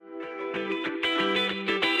Welcome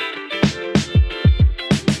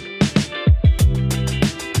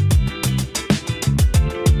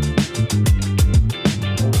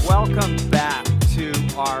back to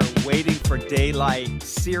our Waiting for Daylight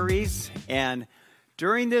series. And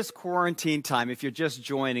during this quarantine time, if you're just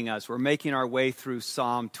joining us, we're making our way through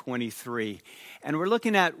Psalm 23. And we're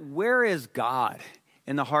looking at where is God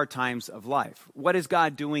in the hard times of life? What is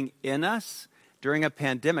God doing in us during a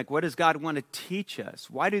pandemic? What does God want to teach us?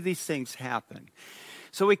 Why do these things happen?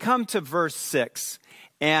 So we come to verse 6.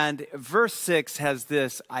 And verse 6 has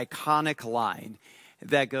this iconic line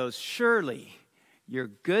that goes, "Surely your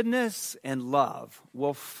goodness and love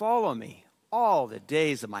will follow me all the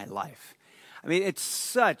days of my life." I mean, it's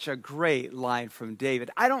such a great line from David.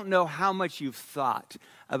 I don't know how much you've thought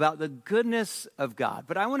about the goodness of God,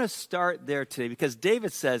 but I want to start there today because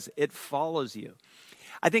David says it follows you.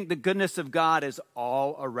 I think the goodness of God is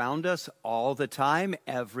all around us all the time,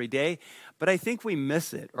 every day, but I think we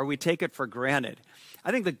miss it or we take it for granted.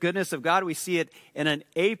 I think the goodness of God, we see it in an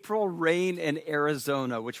April rain in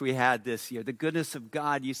Arizona, which we had this year. The goodness of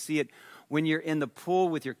God, you see it when you're in the pool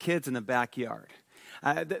with your kids in the backyard.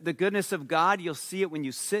 The goodness of God, you'll see it when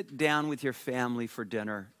you sit down with your family for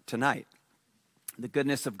dinner tonight. The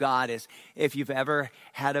goodness of God is if you've ever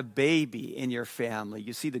had a baby in your family,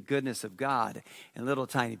 you see the goodness of God in little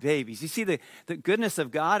tiny babies. You see the goodness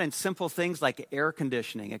of God in simple things like air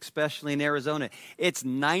conditioning, especially in Arizona. It's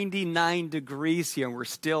 99 degrees here and we're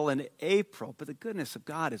still in April, but the goodness of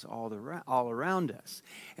God is all around us.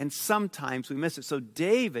 And sometimes we miss it. So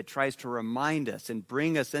David tries to remind us and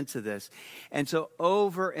bring us into this. And so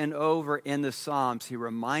over and over in the Psalms, he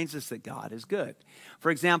reminds us that God is good.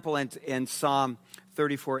 For example, in Psalm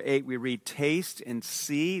 34:8, we read, "Taste and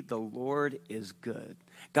see the Lord is good."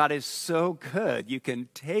 God is so good. You can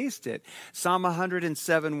taste it. Psalm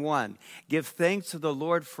 107:1, "Give thanks to the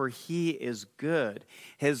Lord for he is good.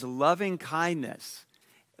 His loving kindness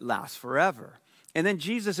lasts forever." And then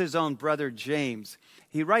Jesus' own brother James,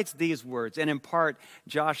 he writes these words, and in part,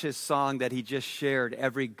 Josh's song that he just shared,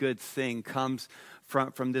 "Every good thing," comes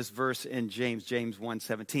from this verse in James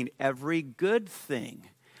 1:17. "Every good thing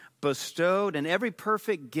bestowed and every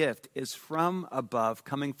perfect gift is from above,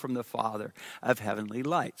 coming from the Father of heavenly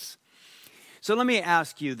lights." So let me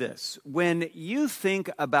ask you this. When you think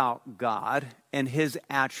about God and his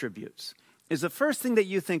attributes, is the first thing that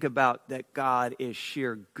you think about that God is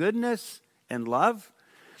sheer goodness and love?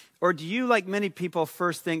 Or do you, like many people,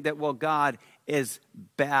 first think that, well, God is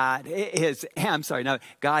bad,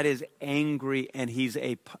 God is angry and he's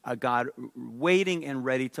a God waiting and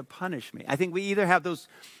ready to punish me? I think we either have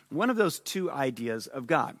one of those two ideas of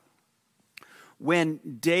God.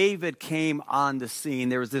 When David came on the scene,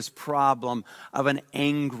 there was this problem of an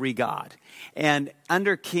angry God. And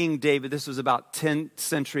under King David, this was about 10th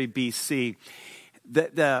century BC,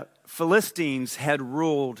 the Philistines had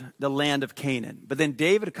ruled the land of Canaan. But then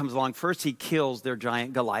David comes along. First, he kills their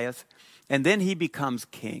giant Goliath, and then he becomes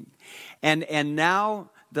king. And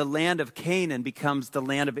now the land of Canaan becomes the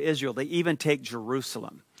land of Israel. They even take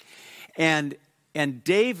Jerusalem. And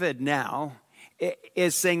David now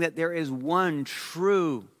is saying that there is one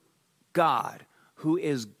true God who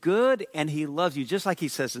is good and he loves you. Just like he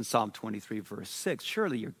says in Psalm 23, verse 6,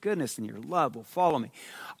 "Surely your goodness and your love will follow me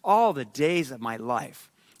all the days of my life."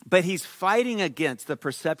 But he's fighting against the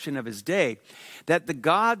perception of his day that the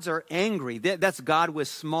gods are angry. That's God with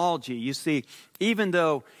small g. You see, even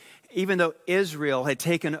though Israel had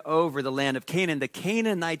taken over the land of Canaan, the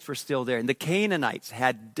Canaanites were still there. And the Canaanites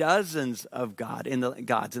had dozens of gods in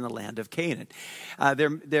the land of Canaan.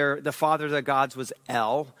 The father of their gods was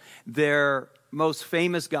El. Their most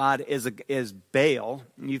famous god is Baal.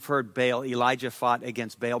 You've heard Baal. Elijah fought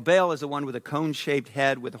against Baal. Baal is the one with a cone-shaped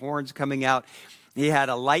head with horns coming out. He had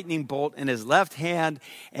a lightning bolt in his left hand,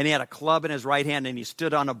 and he had a club in his right hand, and he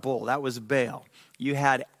stood on a bull. That was Baal. You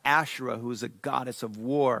had Asherah, who was a goddess of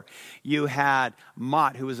war. You had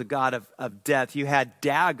Mot, who was a god of death. You had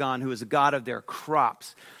Dagon, who was a god of their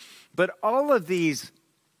crops. But all of these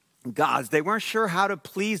gods, they weren't sure how to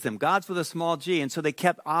please them. Gods with a small g. And so they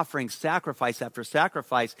kept offering sacrifice after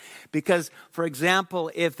sacrifice because, for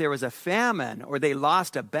example, if there was a famine or they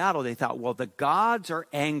lost a battle, they thought, well, the gods are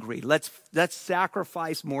angry. Let's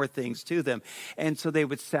sacrifice more things to them. And so they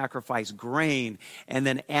would sacrifice grain and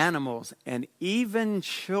then animals and even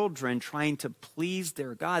children trying to please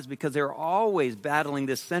their gods because they're always battling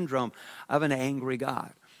this syndrome of an angry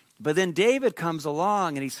God. But then David comes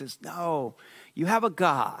along and he says, no, you have a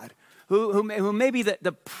God who may be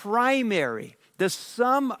the primary, the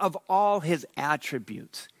sum of all his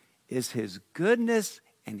attributes is his goodness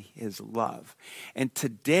and his love. And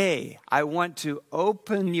today, I want to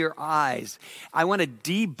open your eyes. I want to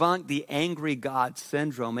debunk the angry God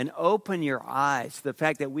syndrome and open your eyes to the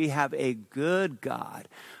fact that we have a good God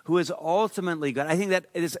who is ultimately good. I think that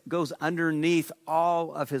goes underneath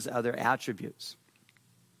all of his other attributes.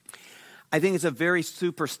 I think it's a very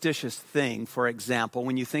superstitious thing, for example,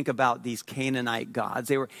 when you think about these Canaanite gods.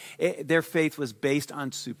 Their faith was based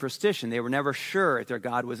on superstition. They were never sure if their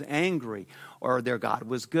God was angry or their God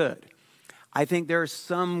was good. I think there are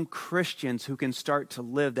some Christians who can start to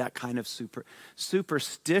live that kind of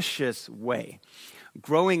superstitious way.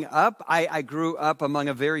 Growing up, I grew up among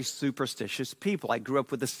a very superstitious people. I grew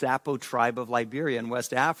up with the Sapo tribe of Liberia in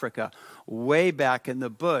West Africa, way back in the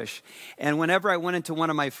bush. And whenever I went into one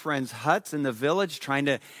of my friends' huts in the village, trying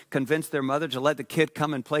to convince their mother to let the kid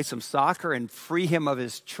come and play some soccer and free him of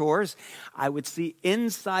his chores, I would see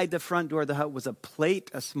inside the front door of the hut was a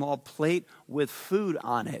small plate with food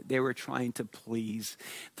on it. They were trying to please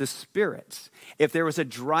the spirits. If there was a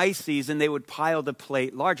dry season, they would pile the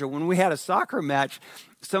plate larger. When we had a soccer match,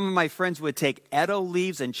 some of my friends would take Edo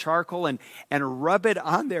leaves and charcoal and rub it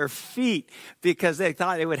on their feet because they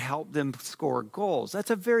thought it would help them score goals.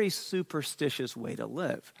 That's a very superstitious way to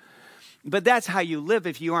live. But that's how you live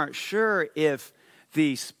if you aren't sure if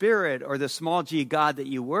the spirit or the small g God that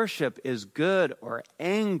you worship is good or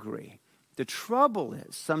angry. The trouble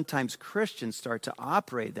is sometimes Christians start to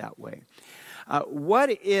operate that way.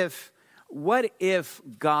 What if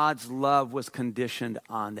God's love was conditioned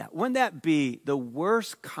on that? Wouldn't that be the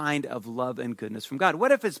worst kind of love and goodness from God?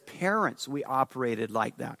 What if as parents we operated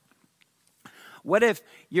like that? What if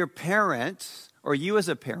your parents or you as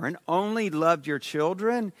a parent only loved your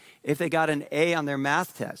children if they got an A on their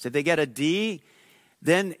math test? If they get a D,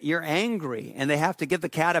 then you're angry and they have to give the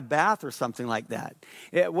cat a bath or something like that.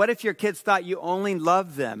 What if your kids thought you only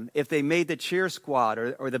loved them if they made the cheer squad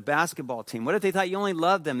or the basketball team? What if they thought you only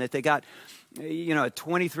loved them if they got, a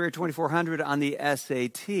 23 or 2400 on the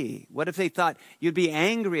SAT? What if they thought you'd be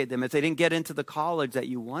angry at them if they didn't get into the college that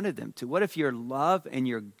you wanted them to? What if your love and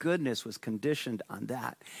your goodness was conditioned on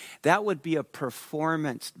that? That would be a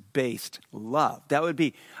performance-based love. That would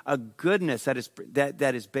be a goodness that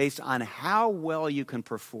is based on how well you can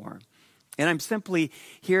perform. And I'm simply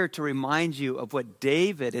here to remind you of what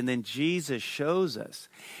David and then Jesus shows us,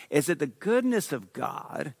 is that the goodness of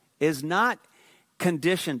God is not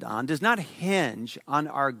conditioned on, does not hinge on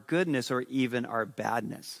our goodness or even our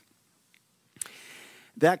badness.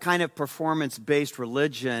 That kind of performance-based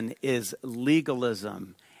religion is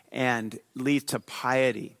legalism and leads to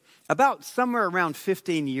piety. About somewhere around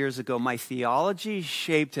 15 years ago, my theology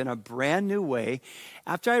shaped in a brand new way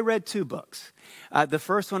after I read two books. The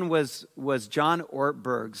first one was John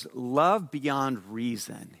Ortberg's Love Beyond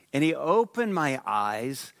Reason. And he opened my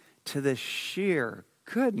eyes to the sheer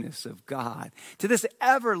goodness of God, to this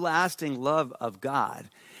everlasting love of God,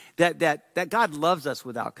 that God loves us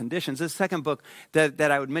without conditions. The second book that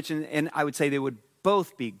I would mention, and I would say they would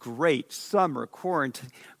both be great summer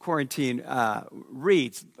quarantine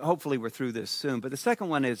reads. Hopefully we're through this soon. But the second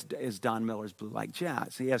one is Don Miller's Blue Like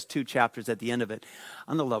Jazz. He has two chapters at the end of it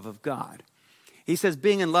on the love of God. He says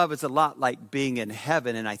being in love is a lot like being in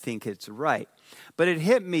heaven, and I think it's right. But it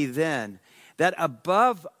hit me then that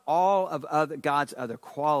above all of God's other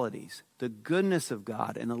qualities, the goodness of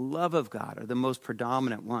God and the love of God are the most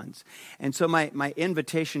predominant ones. And so my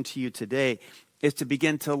invitation to you today is to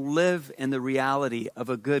begin to live in the reality of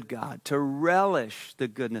a good God, to relish the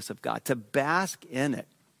goodness of God, to bask in it.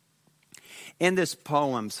 In this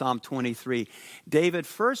poem, Psalm 23, David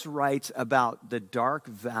first writes about the dark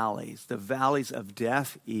valleys, the valleys of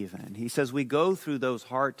death even. He says we go through those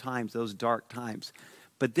hard times, those dark times.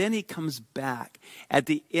 But then he comes back at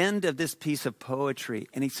the end of this piece of poetry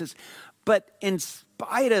and he says, but in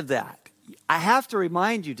spite of that, I have to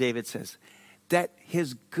remind you, David says, that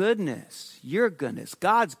his goodness, your goodness,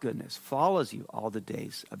 God's goodness follows you all the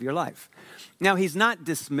days of your life. Now, he's not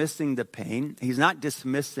dismissing the pain. He's not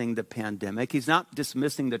dismissing the pandemic. He's not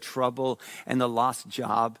dismissing the trouble and the lost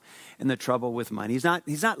job and the trouble with money. He's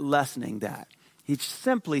not lessening that. He's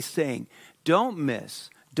simply saying,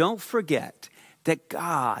 don't forget that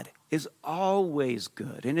God is always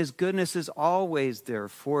good and his goodness is always there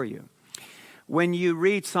for you. When you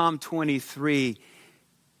read Psalm 23,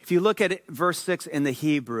 if you look at it, verse 6 in the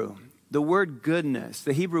Hebrew, the word goodness,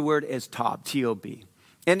 the Hebrew word is tob, T-O-B.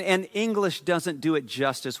 And English doesn't do it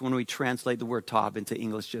justice when we translate the word tob into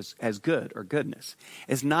English just as good or goodness.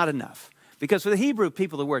 It's not enough. Because for the Hebrew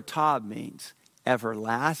people, the word tob means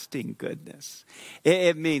everlasting goodness.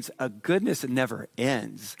 It means a goodness that never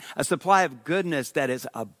ends, a supply of goodness that is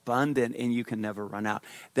abundant and you can never run out.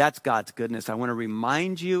 That's God's goodness. I want to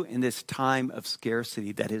remind you in this time of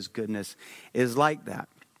scarcity that his goodness is like that.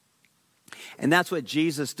 And that's what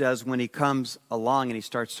Jesus does when he comes along and he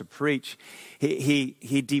starts to preach. He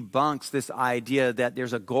debunks this idea that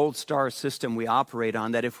there's a gold star system we operate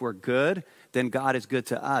on, that if we're good, then God is good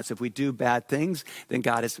to us. If we do bad things, then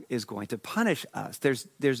God is going to punish us.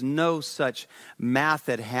 There's no such math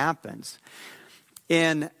that happens.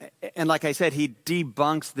 And like I said, he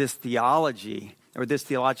debunks this theology or this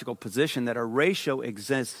theological position that a ratio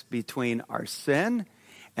exists between our sin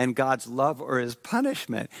and God's love or his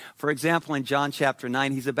punishment. For example, in John chapter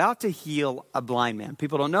 9, he's about to heal a blind man.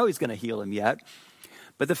 People don't know he's going to heal him yet.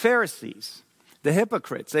 But the Pharisees, the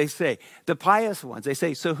hypocrites, they say, the pious ones, they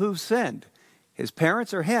say, so who sinned? His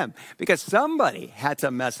parents or him? Because somebody had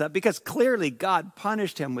to mess up, because clearly God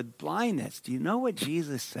punished him with blindness. Do you know what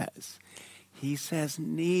Jesus says? He says,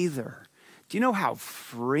 neither. Do you know how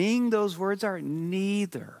freeing those words are?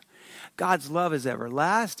 Neither. God's love is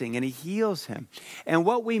everlasting, and he heals him. And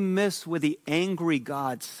what we miss with the angry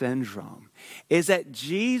God syndrome is that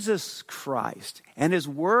Jesus Christ and his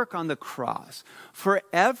work on the cross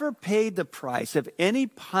forever paid the price of any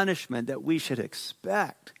punishment that we should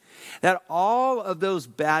expect. That all of those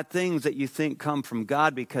bad things that you think come from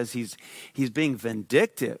God because he's being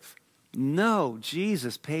vindictive, no,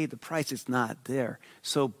 Jesus paid the price. It's not there.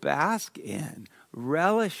 So bask in,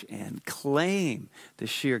 relish in, claim the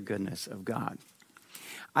sheer goodness of God.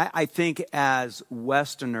 I think as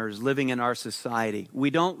Westerners living in our society, we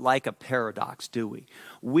don't like a paradox, do we?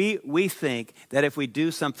 We think that if we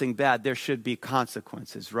do something bad, there should be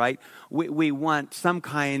consequences, right? We want some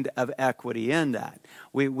kind of equity in that.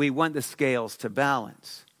 We want the scales to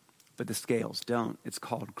balance. But the scales don't. It's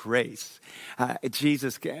called grace.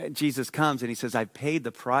 Jesus comes and he says, I paid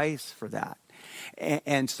the price for that.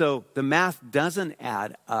 And so the math doesn't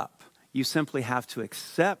add up. You simply have to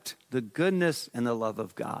accept the goodness and the love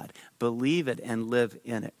of God. Believe it and live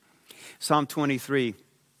in it. Psalm 23,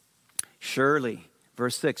 surely,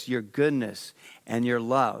 verse 6, your goodness and your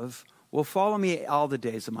love will follow me all the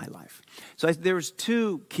days of my life. So there's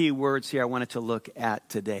two key words here I wanted to look at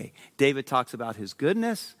today. David talks about his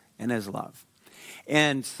goodness and his love.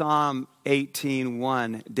 In Psalm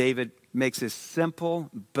 18:1, David makes this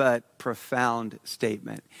simple but profound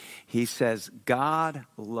statement. He says, God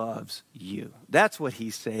loves you. That's what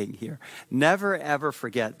he's saying here. Never, ever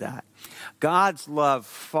forget that. God's love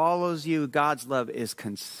follows you. God's love is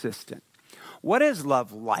consistent. What is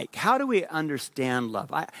love like? How do we understand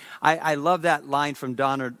love? I love that line from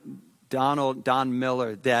Don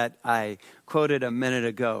Miller that I quoted a minute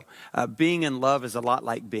ago. Being in love is a lot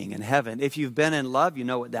like being in heaven. If you've been in love, you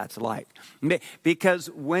know what that's like.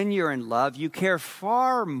 Because when you're in love, you care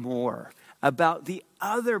far more about the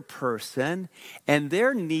other person and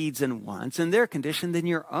their needs and wants and their condition than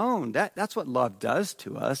your own. That's what love does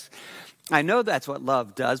to us. I know that's what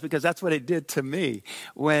love does because that's what it did to me.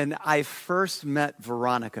 When I first met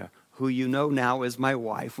Veronica, who you know now is my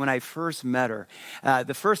wife, when I first met her,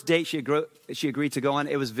 the first date she agreed to go on,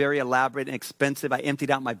 it was very elaborate and expensive. I emptied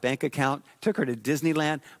out my bank account, took her to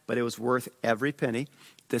Disneyland, but it was worth every penny.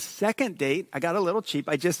 The second date, I got a little cheap.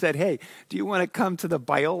 I just said, hey, do you want to come to the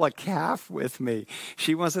Biola Calf with me?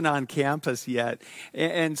 She wasn't on campus yet.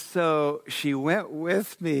 And so she went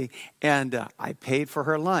with me, and I paid for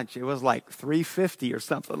her lunch. It was like $3.50 or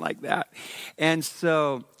something like that. And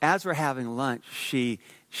so as we're having lunch, she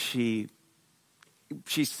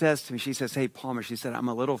says to me, she says, hey, Palmer, she said, I'm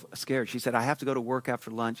a little scared. She said, I have to go to work after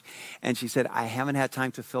lunch. And she said, I haven't had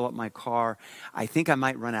time to fill up my car. I think I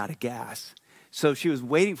might run out of gas. So she was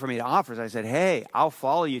waiting for me to offer. So I said, hey, I'll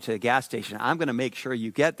follow you to the gas station. I'm going to make sure you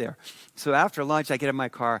get there. So after lunch, I get in my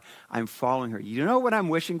car. I'm following her. You know what I'm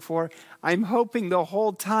wishing for? I'm hoping the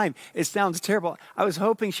whole time. It sounds terrible. I was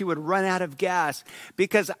hoping she would run out of gas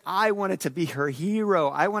because I wanted to be her hero.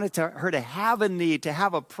 I wanted her to have a need, to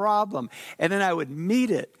have a problem, and then I would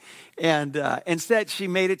meet it. And instead, she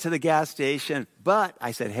made it to the gas station. But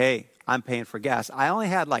I said, hey, I'm paying for gas. I only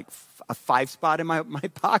had like a 5 spot in my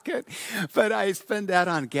pocket, but I spent that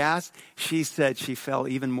on gas. She said she fell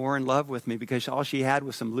even more in love with me because all she had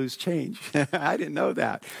was some loose change. I didn't know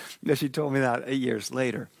that. She told me that 8 years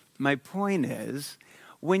later. My point is,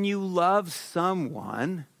 when you love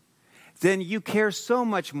someone, then you care so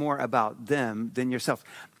much more about them than yourself.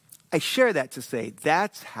 I share that to say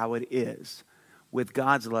that's how it is with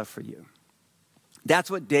God's love for you.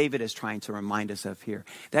 That's what David is trying to remind us of here,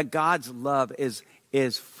 that God's love is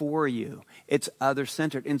is for you. It's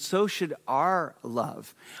other-centered. And so should our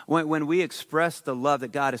love. When we express the love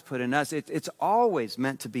that God has put in us, it's always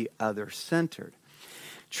meant to be other-centered.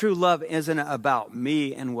 True love isn't about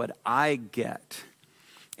me and what I get.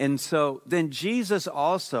 And so then Jesus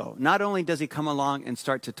also, not only does he come along and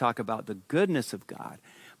start to talk about the goodness of God,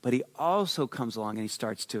 but he also comes along and he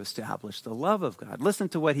starts to establish the love of God. Listen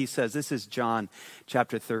to what he says. This is John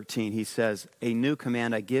chapter 13. He says, "A new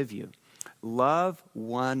command I give you. Love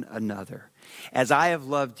one another. As I have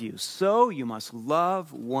loved you, so you must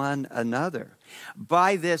love one another.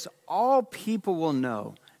 By this, all people will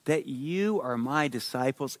know that you are my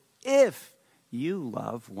disciples if you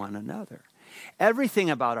love one another." Everything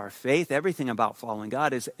about our faith, everything about following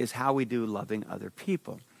God is how we do loving other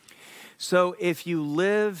people. So if you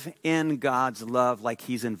live in God's love like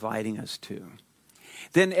he's inviting us to,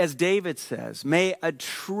 then as David says, may a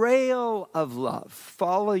trail of love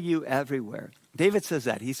follow you everywhere. David says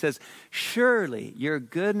that. He says, surely your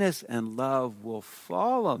goodness and love will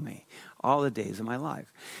follow me all the days of my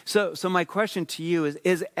life. So my question to you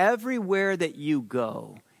is everywhere that you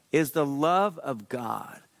go, is the love of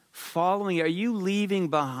God following you? Are you leaving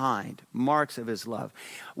behind marks of his love?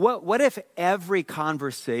 What if every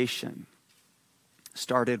conversation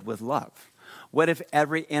started with love? What if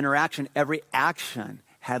every interaction, every action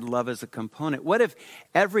had love as a component? What if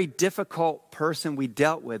every difficult person we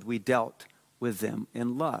dealt with them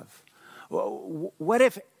in love? What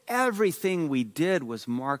if everything we did was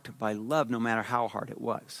marked by love, no matter how hard it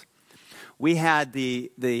was? We had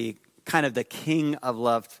the kind of the king of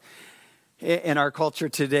love in our culture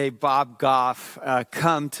today, Bob Goff,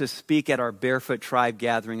 come to speak at our Barefoot Tribe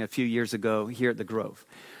gathering a few years ago here at the Grove.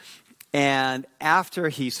 And after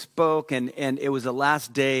he spoke, and it was the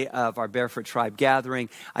last day of our Barefoot Tribe gathering,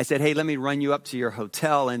 I said, hey, let me run you up to your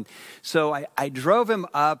hotel. And so I drove him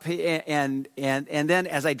up, and then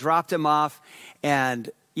as I dropped him off, and,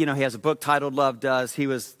 you know, he has a book titled Love Does.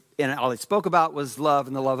 And all he spoke about was love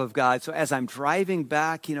and the love of God. So as I'm driving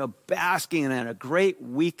back, you know, basking in a great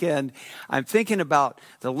weekend, I'm thinking about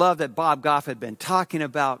the love that Bob Goff had been talking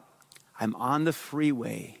about. I'm on the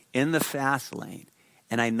freeway in the fast lane,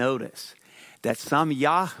 and I notice that some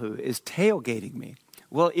yahoo is tailgating me.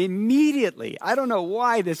 Well, immediately, I don't know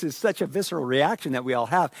why this is such a visceral reaction that we all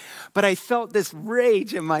have, but I felt this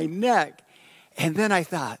rage in my neck. And then I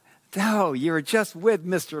thought, no, you're just with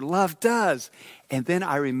Mr. Love Does. And then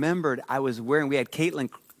I remembered we had Caitlin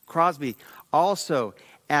Crosby also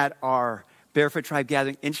at our Barefoot Tribe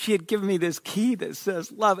gathering, and she had given me this key that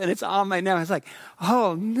says love, and it's on my neck. I was like,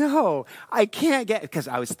 oh no, I can't get, because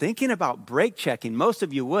I was thinking about brake checking. Most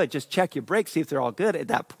of you would just check your brakes, see if they're all good at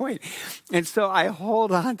that point. And so I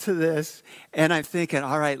hold on to this, and I'm thinking,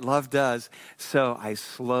 all right, love does. So I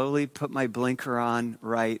slowly put my blinker on,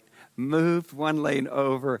 right, moved one lane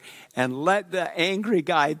over, and let the angry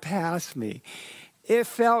guy pass me. It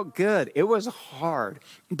felt good. It was hard.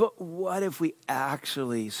 But what if we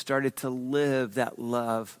actually started to live that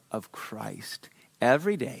love of Christ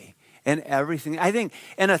every day and everything? I think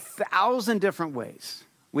in 1,000 different ways,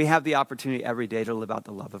 we have the opportunity every day to live out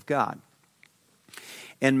the love of God.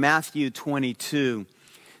 In Matthew 22,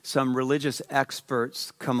 some religious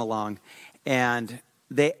experts come along and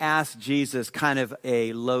they ask Jesus kind of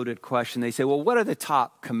a loaded question. They say, well, what are the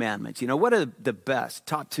top commandments? You know, what are the best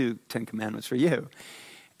top 10 commandments for you?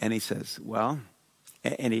 And he says, well,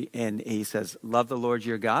 and he says, love the Lord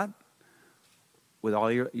your God with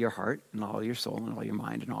all your heart and all your soul and all your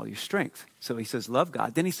mind and all your strength. So he says, love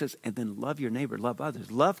God. Then he says, and then love your neighbor, love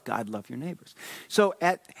others. Love God, love your neighbors. So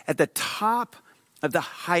at the top of the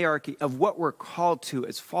hierarchy of what we're called to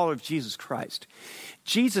as followers of Jesus Christ,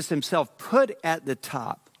 Jesus himself put at the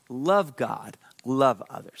top, love God, love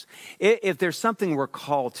others. If there's something we're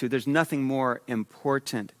called to, there's nothing more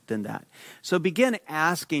important than that. So begin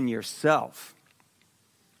asking yourself,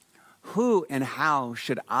 who and how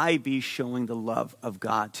should I be showing the love of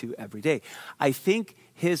God to every day? I think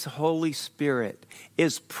his Holy Spirit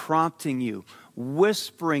is prompting you,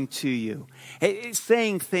 whispering to you,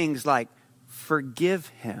 saying things like, forgive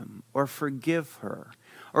him or forgive her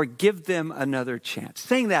or give them another chance.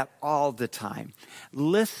 Saying that all the time.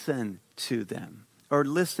 Listen to them or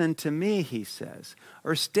listen to me, he says.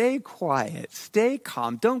 Or stay quiet, stay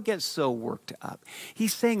calm, don't get so worked up.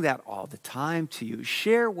 He's saying that all the time to you.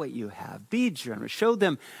 Share what you have. Be generous. Show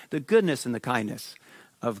them the goodness and the kindness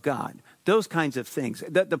of God. Those kinds of things.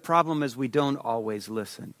 The problem is we don't always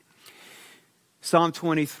listen. Psalm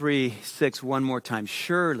 23:6, one more time.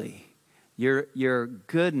 Surely Your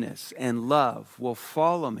goodness and love will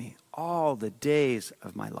follow me all the days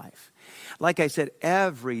of my life. Like I said,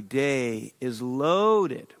 every day is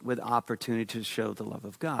loaded with opportunity to show the love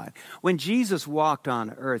of God. When Jesus walked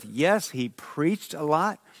on earth, yes, he preached a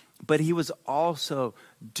lot, but he was also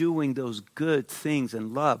doing those good things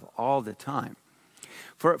in love all the time.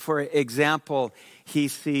 For example, he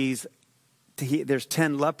sees there's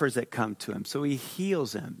 10 lepers that come to him, so he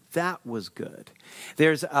heals them. That was good.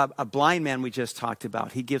 There's a blind man we just talked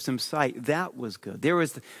about. He gives him sight. That was good. There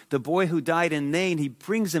was the boy who died in Nain. He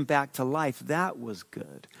brings him back to life. That was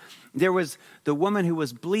good. There was the woman who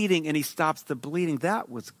was bleeding, and he stops the bleeding. That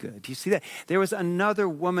was good. Do you see that? There was another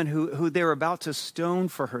woman who they were about to stone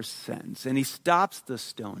for her sins, and he stops the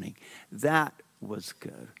stoning. That was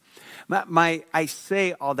good. I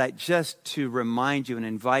say all that just to remind you and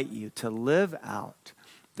invite you to live out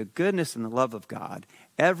the goodness and the love of God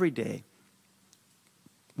every day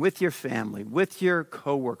with your family, with your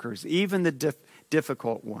coworkers, even the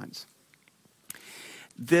difficult ones.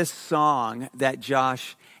 This song that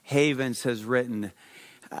Josh Havens has written,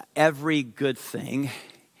 Every Good Thing,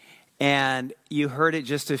 and you heard it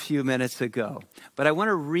just a few minutes ago. But I want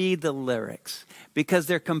to read the lyrics because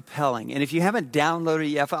they're compelling. And if you haven't downloaded it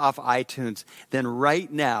yet off iTunes, then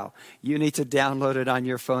right now you need to download it on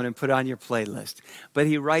your phone and put it on your playlist. But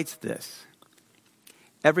he writes this.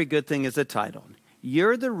 Every Good Thing is the title.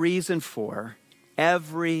 You're the reason for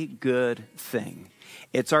every good thing.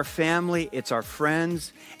 It's our family. It's our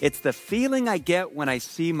friends. It's the feeling I get when I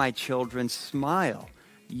see my children smile.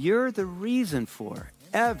 You're the reason for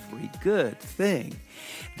every good thing.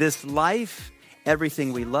 This life,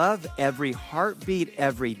 everything we love, every heartbeat,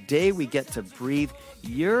 every day we get to breathe,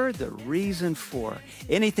 you're the reason for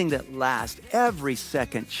anything that lasts, every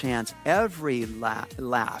second chance, every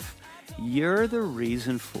laugh. You're the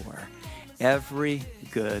reason for every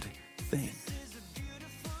good thing.